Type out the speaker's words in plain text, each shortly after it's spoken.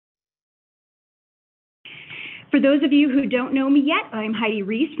For those of you who don't know me yet, I'm Heidi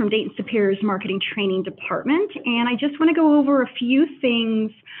Reese from Dayton Superior's Marketing Training Department, and I just want to go over a few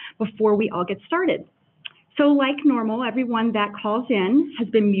things before we all get started. So like normal, everyone that calls in has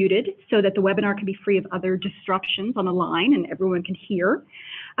been muted so that the webinar can be free of other disruptions on the line and everyone can hear.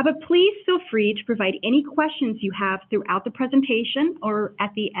 But please feel free to provide any questions you have throughout the presentation or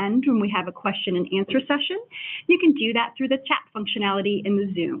at the end when we have a question and answer session. You can do that through the chat functionality in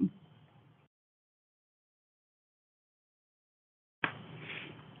the Zoom.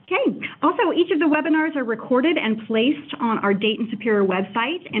 Okay. Also, each of the webinars are recorded and placed on our Dayton Superior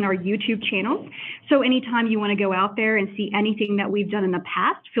website and our YouTube channels. So anytime you want to go out there and see anything that we've done in the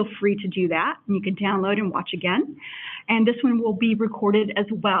past, feel free to do that. And you can download and watch again. And this one will be recorded as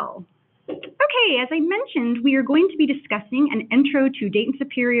well. Okay, as I mentioned, we are going to be discussing an intro to Dayton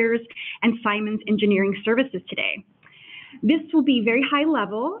Superior's and Simon's engineering services today. This will be very high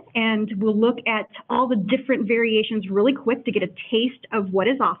level, and we'll look at all the different variations really quick to get a taste of what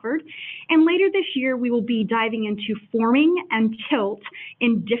is offered. And later this year, we will be diving into forming and tilt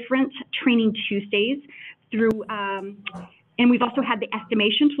in different training Tuesdays through, and we've also had the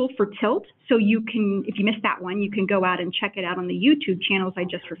estimation tool for tilt. So you can, if you missed that one, you can go out and check it out on the YouTube channels I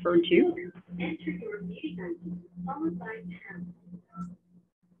just referred to. Enter your meeting ID, followed by #.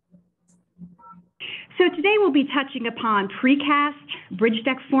 So today we'll be touching upon precast, bridge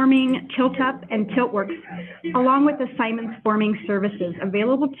deck forming, tilt up, and tilt works, along with the Simon's forming services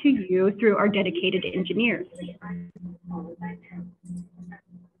available to you through our dedicated engineers.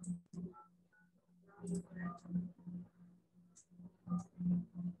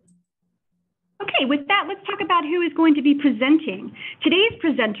 Okay, with that, let's talk about who is going to be presenting. Today's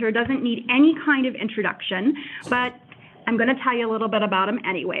presenter doesn't need any kind of introduction, but I'm going to tell you a little bit about him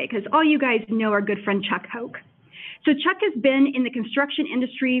anyway, because all you guys know our good friend Chuck Hoke. So Chuck has been in the construction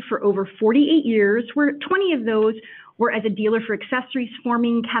industry for over 48 years, where 20 of those were as a dealer for accessories,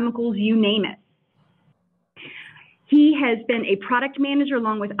 forming, chemicals, you name it. He has been a product manager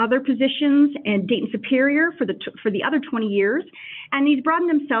along with other positions in Dayton Superior for the other 20 years, and he's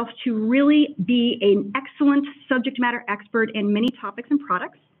broadened himself to really be an excellent subject matter expert in many topics and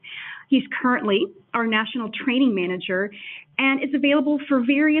products. He's currently our national training manager and is available for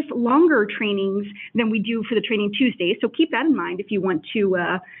various longer trainings than we do for the Training Tuesdays. So keep that in mind if you want to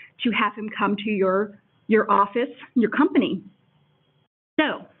have him come to your office, your company.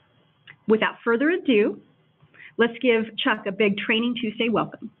 So without further ado, let's give Chuck a big Training Tuesday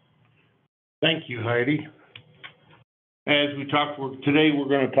welcome. Thank you, Heidi. As we talk today, we're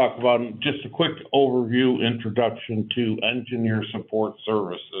going to talk about just a quick overview introduction to engineer support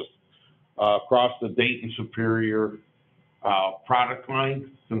services. Across the Dayton Superior product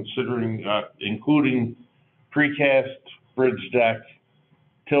line, including precast, bridge deck,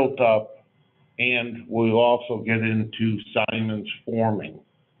 tilt up, and we'll also get into Simon's forming.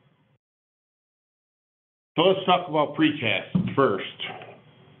 So let's talk about precast first.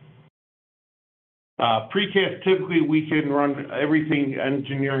 Precast, typically we can run everything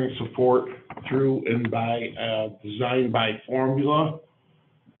engineering support through and by design by formula.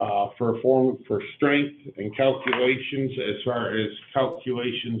 For strength and calculations, as far as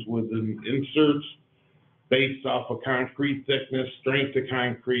calculations within inserts based off of concrete thickness, strength of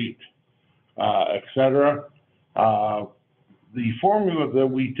concrete, etc. The formula that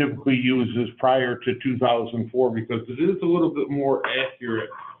we typically use is prior to 2004 because it is a little bit more accurate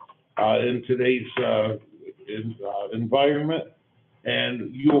in today's environment. And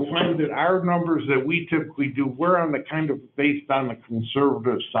you'll find that our numbers that we typically do, we're on the kind of based on the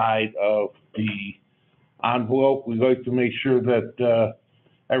conservative side of the envelope. We like to make sure that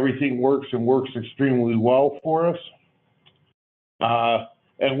everything works and works extremely well for us.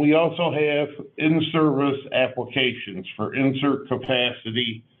 And we also have in-service applications for insert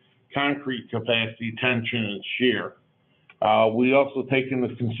capacity, concrete capacity, tension, and shear. We also take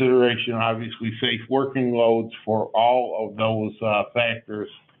into consideration, obviously, safe working loads for all of those factors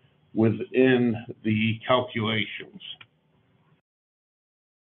within the calculations.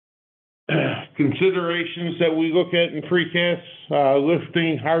 Considerations that we look at in precast,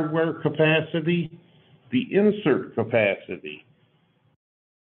 lifting hardware capacity, the insert capacity,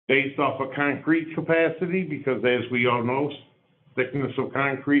 based off of concrete capacity, because as we all know, thickness of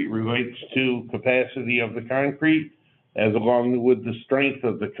concrete relates to capacity of the concrete, as along with the strength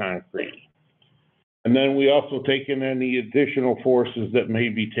of the concrete. And then we also take in any additional forces that may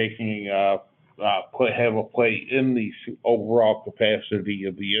be taking, have a play in the overall capacity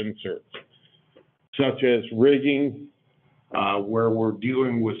of the inserts, such as rigging, where we're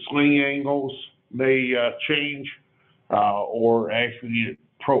dealing with sling angles may change, or actually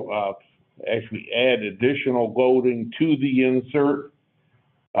actually add additional loading to the insert,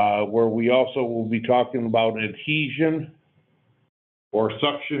 where we also will be talking about adhesion or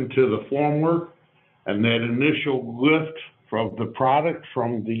suction to the formwork, and that initial lift from the product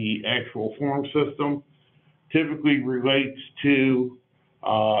from the actual form system typically relates to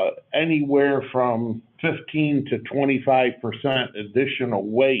anywhere from 15 to 25% additional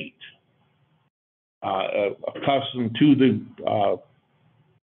weight accustomed to the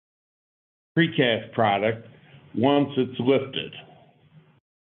precast product once it's lifted.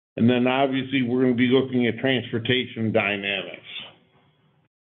 And then obviously we're going to be looking at transportation dynamics.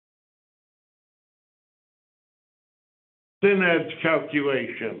 Thin edge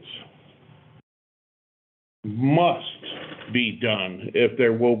calculations must be done if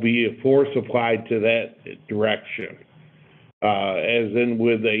there will be a force applied to that direction. As in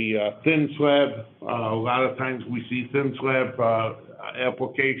with a thin slab, a lot of times we see thin slab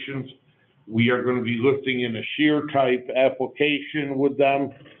applications. We are going to be lifting in a shear type application with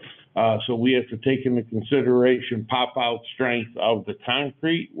them. So we have to take into consideration pop out strength of the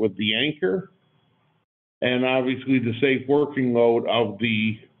concrete with the anchor, and obviously the safe working load of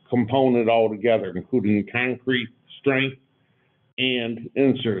the component altogether, including concrete strength and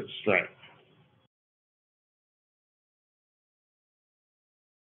insert strength.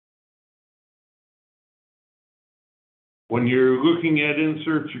 When you're looking at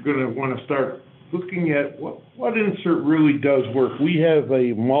inserts, you're going to want to start looking at what insert really does work. We have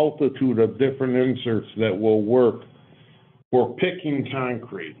a multitude of different inserts that will work for picking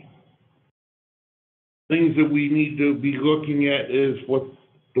concrete. Things that we need to be looking at is what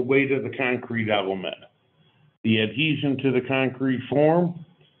the weight of the concrete element, the adhesion to the concrete form,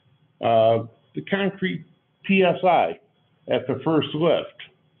 the concrete PSI at the first lift,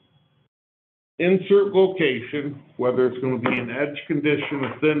 insert location, whether it's going to be an edge condition,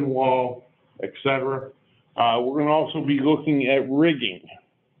 a thin wall, etc. We're going to also be looking at rigging,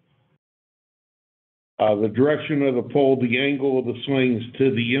 the direction of the pole, the angle of the slings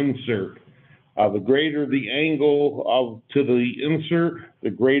to the insert. The greater the angle to the insert, the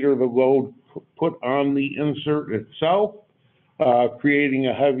greater the load put on the insert itself, creating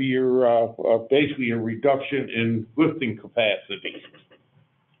a heavier, basically a reduction in lifting capacity.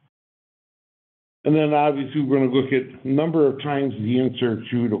 And then obviously we're going to look at number of times the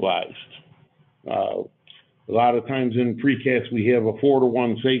insert's utilized. A lot of times in precast we have a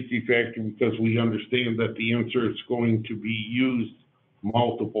 4-to-1 safety factor because we understand that the insert's going to be used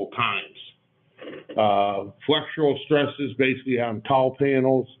multiple times. Flexural stresses basically on tall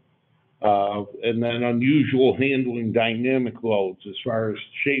panels, and then unusual handling dynamic loads as far as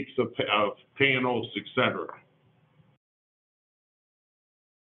shapes of panels, etc.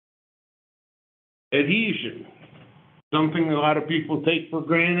 Adhesion, something a lot of people take for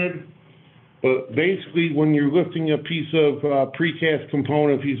granted, but basically when you're lifting a piece of precast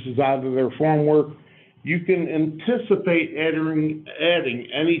component pieces out of their formwork, you can anticipate adding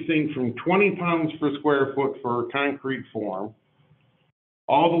anything from 20 pounds per square foot for a concrete form,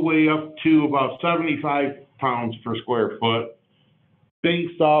 all the way up to about 75 pounds per square foot,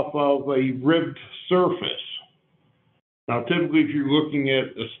 based off of a ribbed surface. Now, typically, if you're looking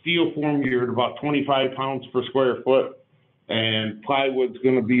at a steel form, you're at about 25 pounds per square foot, and plywood's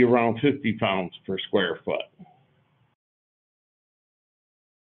going to be around 50 pounds per square foot.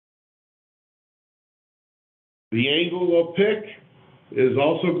 The angle of pick is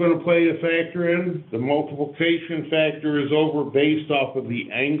also going to play a factor in. The multiplication factor is over based off of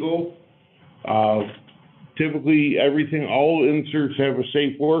the angle. Typically, all inserts have a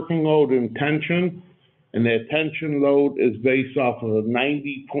safe working load and tension, and that tension load is based off of a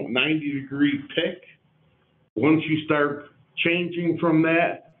 90-degree pick. Once you start changing from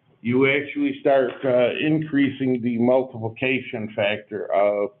that, you actually start increasing the multiplication factor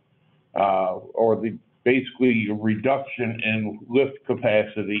of, or the basically a reduction in lift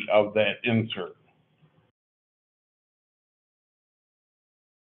capacity of that insert.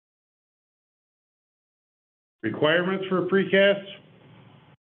 Requirements for precast.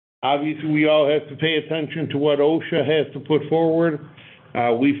 Obviously, we all have to pay attention to what OSHA has to put forward.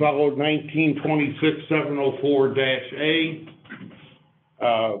 We followed 1926-704-A.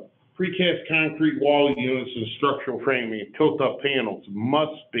 Precast concrete wall units and structural framing and tilt-up panels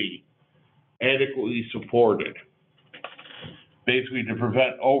must be adequately supported, basically to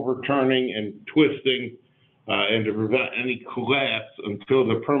prevent overturning and twisting and to prevent any collapse until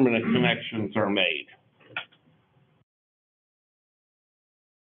the permanent connections are made.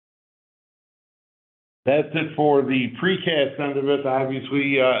 That's it for the precast end of it.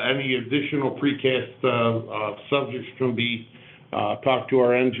 Obviously, any additional precast subjects can be talk to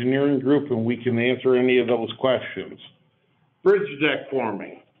our engineering group and we can answer any of those questions. Bridge deck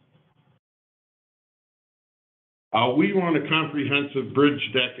forming. We run a comprehensive bridge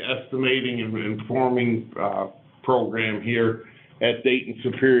deck estimating and forming program here at Dayton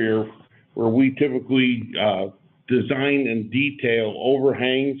Superior, where we typically design and detail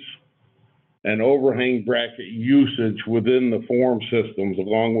overhangs and overhang bracket usage within the form systems,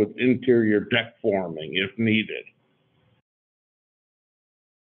 along with interior deck forming if needed.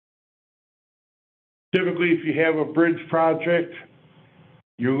 Typically, if you have a bridge project,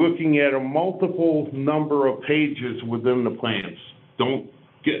 you're looking at a multiple number of pages within the plans. Don't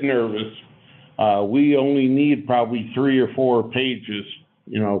get nervous. We only need probably 3 or 4 pages,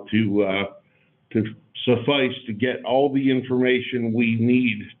 to suffice to get all the information we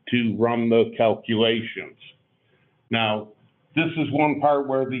need to run the calculations. Now, this is one part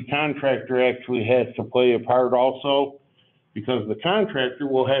where the contractor actually has to play a part also, because the contractor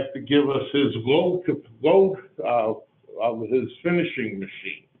will have to give us his load of his finishing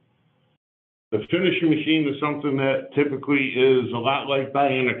machine. The finishing machine is something that typically is a lot like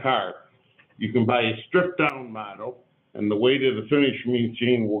buying a car. You can buy a stripped down model, and the weight of the finishing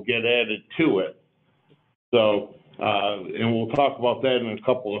machine will get added to it. So, and we'll talk about that in a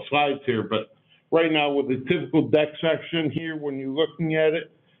couple of slides here, but right now with the typical deck section here, when you're looking at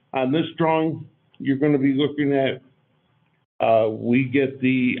it, on this drawing, you're going to be looking at, we get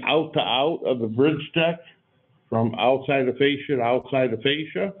the out to out of the bridge deck from outside of fascia to outside of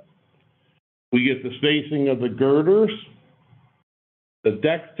fascia. We get the spacing of the girders, the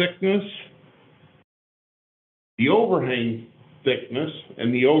deck thickness, the overhang thickness,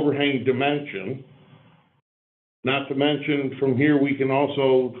 and the overhang dimension. Not to mention, from here, we can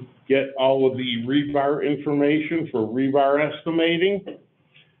also get all of the rebar information for rebar estimating,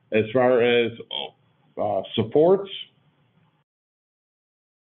 as far as supports.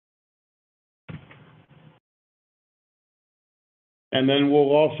 And then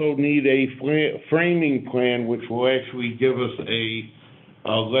we'll also need a framing plan, which will actually give us a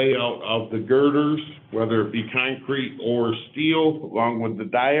layout of the girders, whether it be concrete or steel, along with the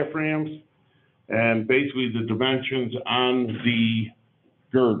diaphragms, and basically the dimensions on the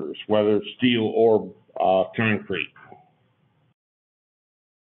girders, whether it's steel or concrete.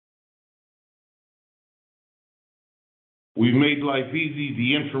 We've made life easy.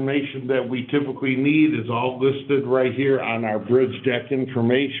 The information that we typically need is all listed right here on our bridge deck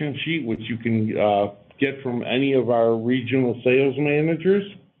information sheet, which you can get from any of our regional sales managers.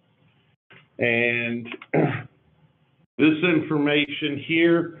 And this information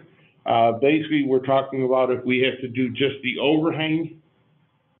here, basically we're talking about if we have to do just the overhang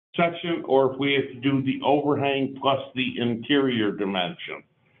section, or if we have to do the overhang plus the interior dimension.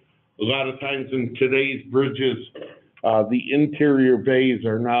 A lot of times in today's bridges, the interior bays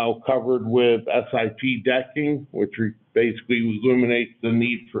are now covered with SIP decking, which basically eliminates the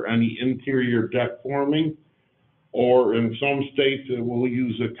need for any interior deck forming. Or in some states, it will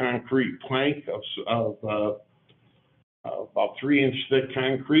use a concrete plank of about 3-inch thick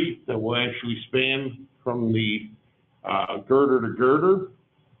concrete that will actually span from the girder to girder,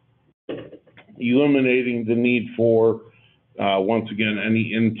 eliminating the need for, once again,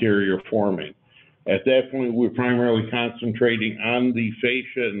 any interior forming. At that point, we're primarily concentrating on the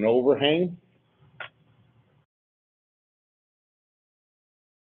fascia and overhang.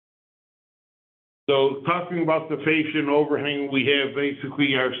 So talking about the fascia and overhang, we have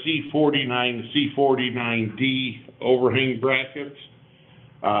basically our C49, C49D overhang brackets.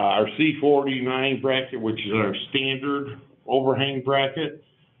 Our C49 bracket, which is our standard overhang bracket,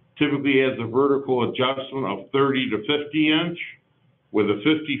 typically has a vertical adjustment of 30 to 50 inch with a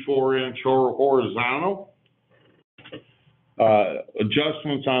 54-inch horizontal.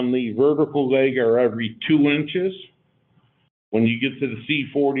 Adjustments on the vertical leg are every 2 inches. When you get to the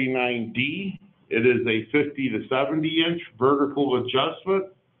C49D, it is a 50 to 70-inch vertical adjustment,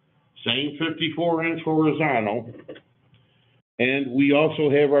 same 54-inch horizontal. And we also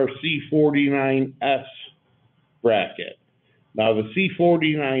have our C49S bracket. Now the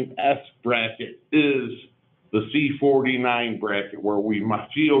C49S bracket is the C49 bracket, where we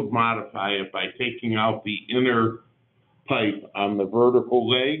field modify it by taking out the inner pipe on the vertical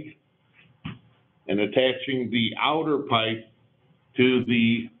leg and attaching the outer pipe to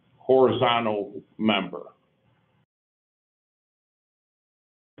the horizontal member.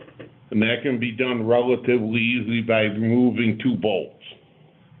 And that can be done relatively easily by removing 2 bolts.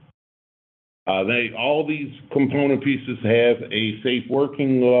 All these component pieces have a safe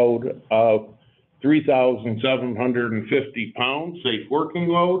working load of 3,750 pounds, safe working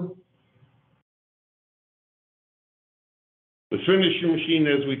load. The finishing machine,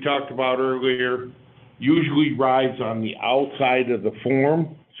 as we talked about earlier, usually rides on the outside of the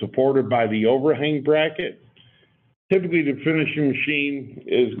form, supported by the overhang bracket. Typically, the finishing machine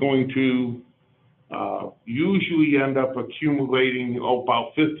is going to usually end up accumulating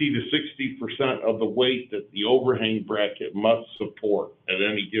about 50 to 60% of the weight that the overhang bracket must support at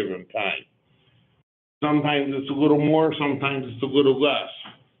any given time. Sometimes it's a little more, sometimes it's a little less.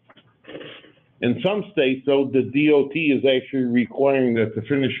 In some states, though, the DOT is actually requiring that the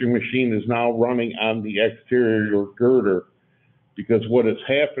finishing machine is now running on the exterior girder, because what is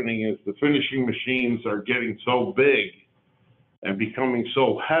happening is the finishing machines are getting so big and becoming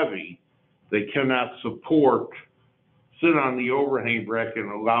so heavy, they cannot sit on the overhang bracket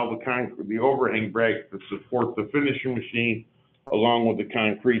and allow the overhang bracket to support the finishing machine along with the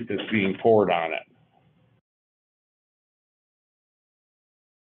concrete that's being poured on it.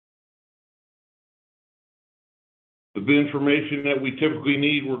 The information that we typically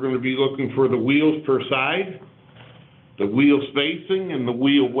need, we're going to be looking for the wheels per side, the wheel spacing, and the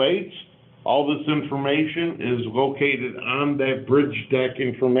wheel weights. All this information is located on that bridge deck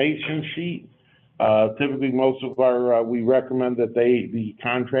information sheet. Typically, most of we recommend that the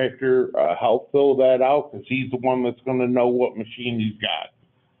contractor help fill that out, because he's the one that's going to know what machine he's got.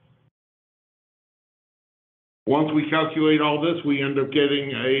 Once we calculate all this, we end up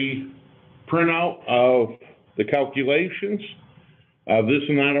getting a printout of the calculations. This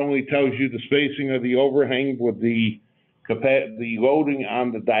not only tells you the spacing of the overhang with the loading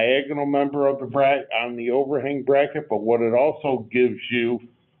on the diagonal member of on the overhang bracket, but what it also gives you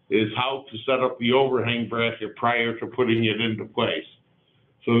is how to set up the overhang bracket prior to putting it into place.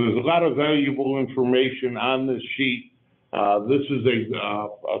 So there's a lot of valuable information on this sheet. This is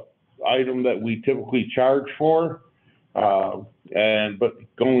a item that we typically charge for,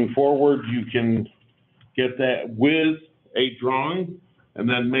 but going forward, you can get that with a drawing and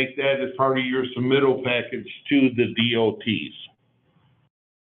then make that as part of your submittal package to the DOTs.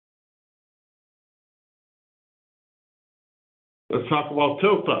 Let's talk about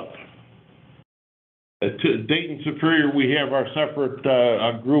tilt-up. At Dayton Superior, we have our separate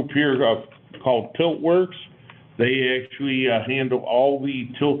group here called TiltWorks. They actually handle all the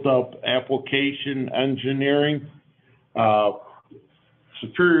tilt-up application engineering.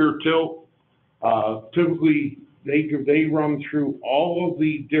 Superior Tilt, typically they run through all of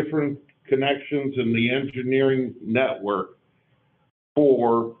the different connections in the engineering network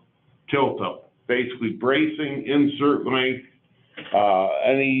for tilt-up. Basically bracing, insert length,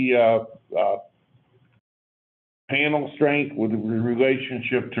 any panel strength with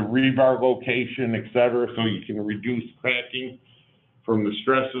relationship to rebar location, et cetera, so you can reduce cracking from the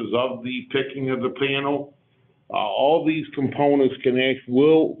stresses of the picking of the panel. All these components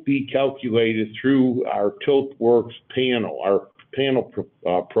will be calculated through our TiltWorks panel, our panel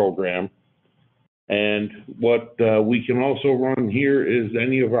program. And what we can also run here is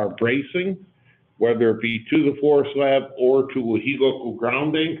any of our bracing, whether it be to the floor slab or to a helical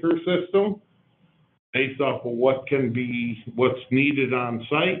ground anchor system, based off of what's needed on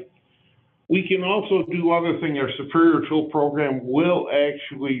site. We can also do other things. Our Superior Tilt program will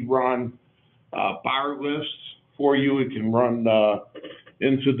actually run bar lifts for you. It can run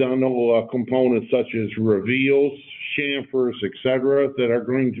incidental components such as reveals, chamfers, et cetera, that are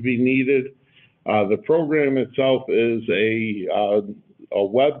going to be needed. The program itself is a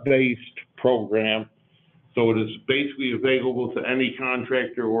web-based program, so it is basically available to any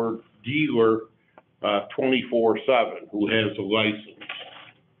contractor or dealer 24/7 who has a license.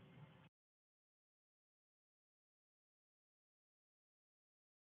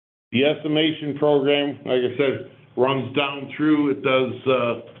 The estimation program, like I said, runs down through. It does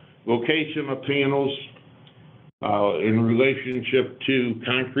location of panels in relationship to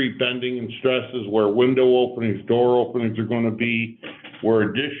concrete bending and stresses, where window openings, door openings are going to be, where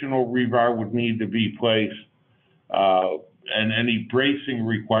additional rebar would need to be placed, and any bracing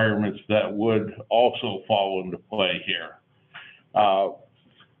requirements that would also fall into play here.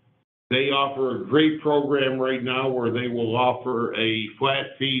 They offer a great program right now where they will offer a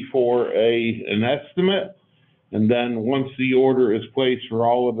flat fee for an estimate, and then once the order is placed for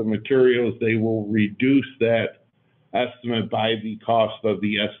all of the materials, they will reduce that estimate by the cost of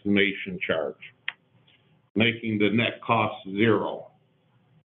the estimation charge, making the net cost zero.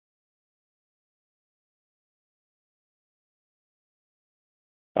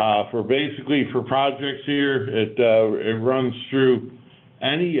 For projects here, it runs through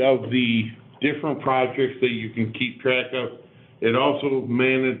any of the different projects that you can keep track of. It also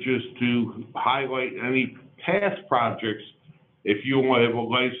manages to highlight any past projects. If you want to have a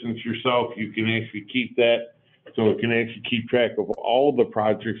license yourself, you can actually keep that so it can actually keep track of all the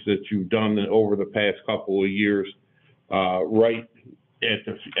projects that you've done over the past couple of years, right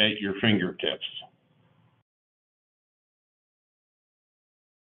at your fingertips.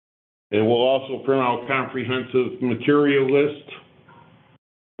 It will also print out comprehensive material list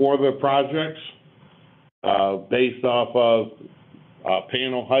for the projects based off of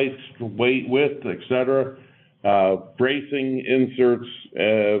panel heights, weight, width, etc., bracing inserts,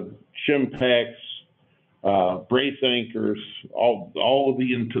 shim packs, brace anchors, all of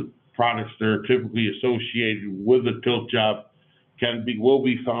the products that are typically associated with a tilt job will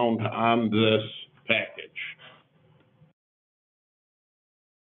be found on this package.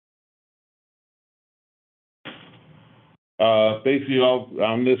 Basically,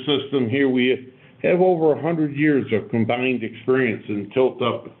 on this system here, we have over 100 years of combined experience in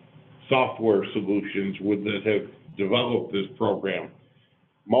tilt-up software solutions that have developed this program.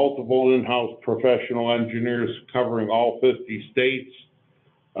 Multiple in-house professional engineers covering all 50 states.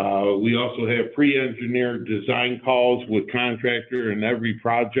 We also have pre-engineered design calls with contractor in every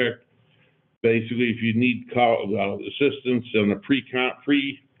project. Basically, if you need assistance in a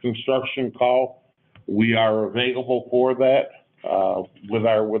pre-construction call, we are available for that with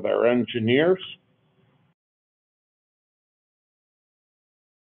our engineers.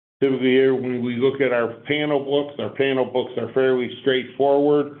 Typically here, when we look at our panel books are fairly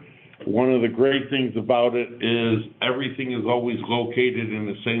straightforward. One of the great things about it is everything is always located in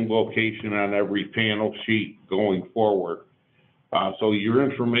the same location on every panel sheet going forward. So your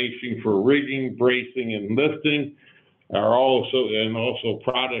information for rigging, bracing, and lifting are also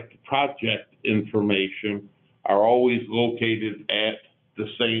project information are always located at the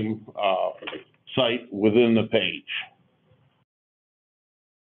same site within the page.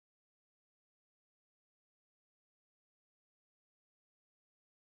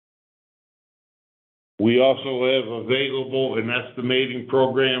 We also have available an estimating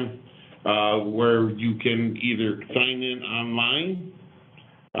program where you can either sign in online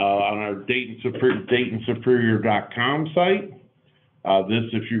on our DaytonSuperior.com site.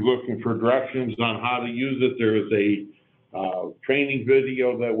 If you're looking for directions on how to use it, there is a training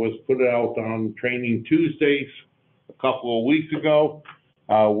video that was put out on Training Tuesdays a couple of weeks ago.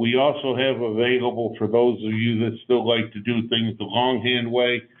 We also have available, for those of you that still like to do things the longhand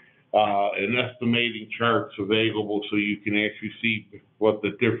way, an estimating charts available so you can actually see what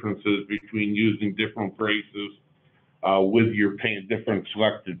the difference is between using different braces with your different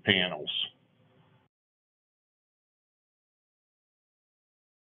selected panels.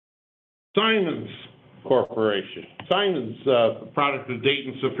 Simons Corporation. Simons, product of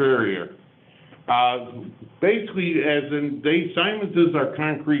Dayton Superior. Basically, Simons is our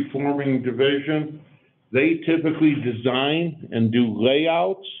concrete forming division. They typically design and do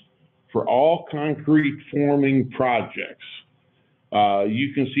layouts for all concrete forming projects.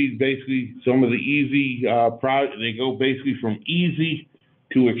 You can see basically some of the easy projects. They go basically from easy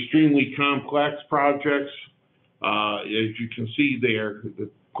to extremely complex projects. As you can see there, the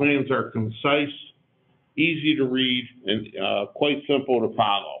plans are concise, easy to read, and quite simple to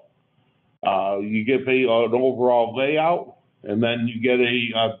follow. You get an overall layout, and then you get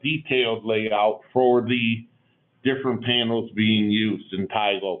a detailed layout for the different panels being used in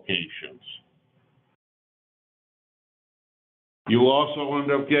tie locations. You'll also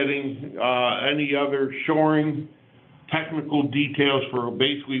end up getting any other shoring technical details for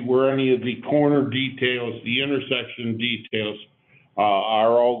basically where any of the corner details, the intersection details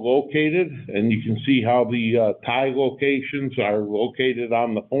are all located, and you can see how the tie locations are located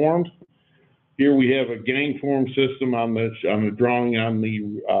on the forms. Here we have a gang form system on the drawing on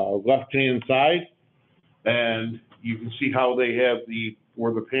the left-hand side, and you can see how they have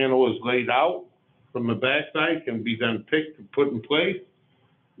where the panel is laid out from the back side can be then picked and put in place.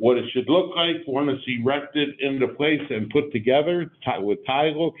 What it should look like when it's erected into place and put together with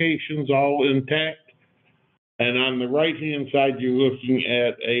tie locations all intact. And on the right-hand side, you're looking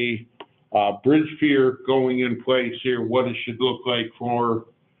at a bridge pier going in place here, what it should look like for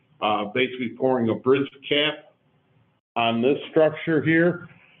basically pouring a bridge cap on this structure here.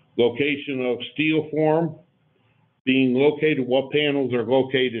 Location of steel form being located, what panels are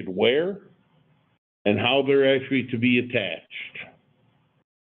located where, and how they're actually to be attached.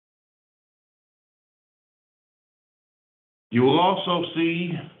 You will also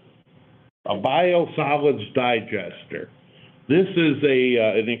see a biosolids digester. This is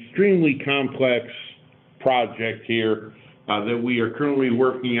an extremely complex project here that we are currently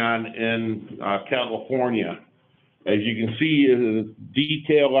working on in California. As you can see, the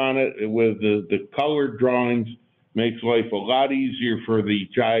detail on it with the colored drawings Makes life a lot easier for the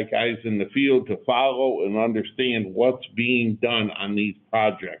guys in the field to follow and understand what's being done on these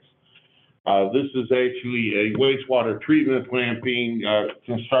projects. This is actually a wastewater treatment plant being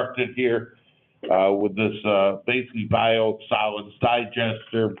constructed here with this basically biosolids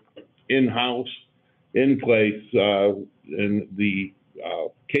digester in-house, in place, and the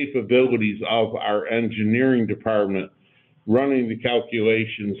capabilities of our engineering department running the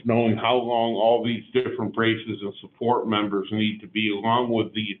calculations, knowing how long all these different braces and support members need to be, along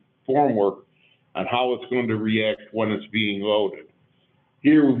with the formwork on how it's going to react when it's being loaded.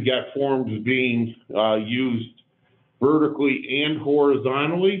 Here we've got forms being used vertically and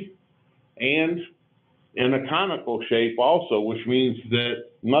horizontally, and in a conical shape also, which means that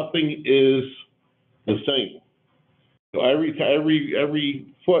nothing is the same. So every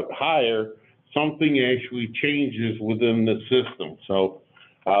foot higher, something actually changes within the system. So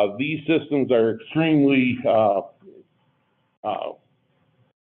these systems are extremely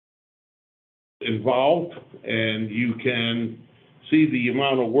involved, and you can see the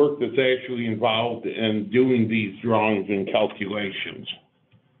amount of work that's actually involved in doing these drawings and calculations.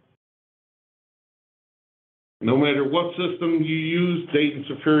 No matter what system you use, Dayton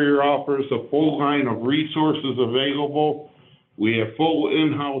Superior offers a full line of resources available. We have full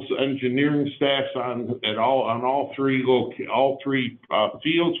in-house engineering staffs on all three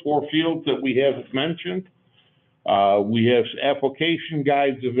fields, 4 fields that we have mentioned. We have application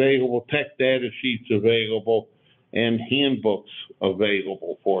guides available, tech data sheets available, and handbooks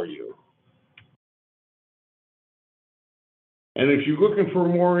available for you. And if you're looking for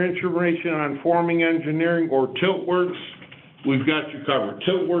more information on forming engineering or TiltWorks, we've got you covered.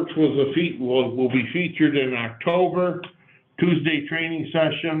 TiltWorks will be featured in October, Tuesday training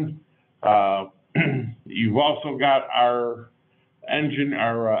session. You've also got our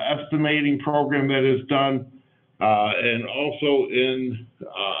estimating program that is done. And also in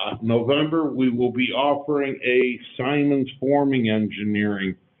November, we will be offering a Simon's Forming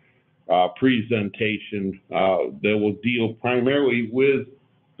Engineering presentation that will deal primarily with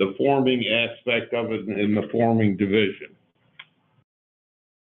the forming aspect of it in the forming division.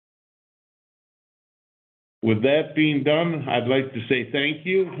 With that being done, I'd like to say thank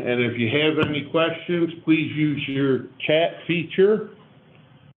you. And if you have any questions, please use your chat feature.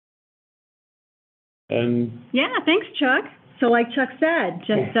 And yeah, thanks, Chuck. So like Chuck said,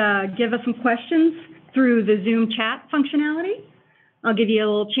 just give us some questions through the Zoom chat functionality. I'll give you a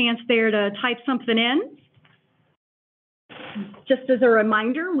little chance there to type something in. Just as a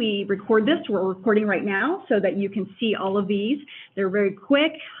reminder, we record this. We're recording right now so that you can see all of these. They're very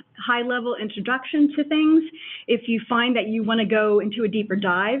quick, high-level introduction to things. If you find that you want to go into a deeper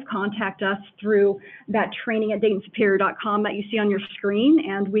dive, contact us through that training at DaytonSuperior.com that you see on your screen,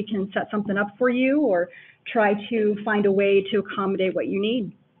 and we can set something up for you or try to find a way to accommodate what you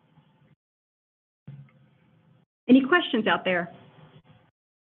need. Any questions out there?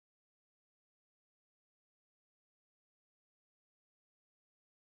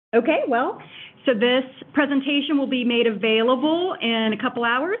 Okay, well, so this presentation will be made available in a couple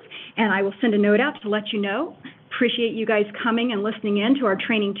hours, and I will send a note out to let you know. Appreciate you guys coming and listening in to our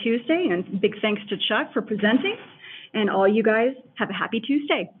Training Tuesday, and big thanks to Chuck for presenting. And all you guys, have a happy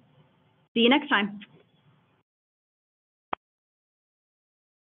Tuesday. See you next time.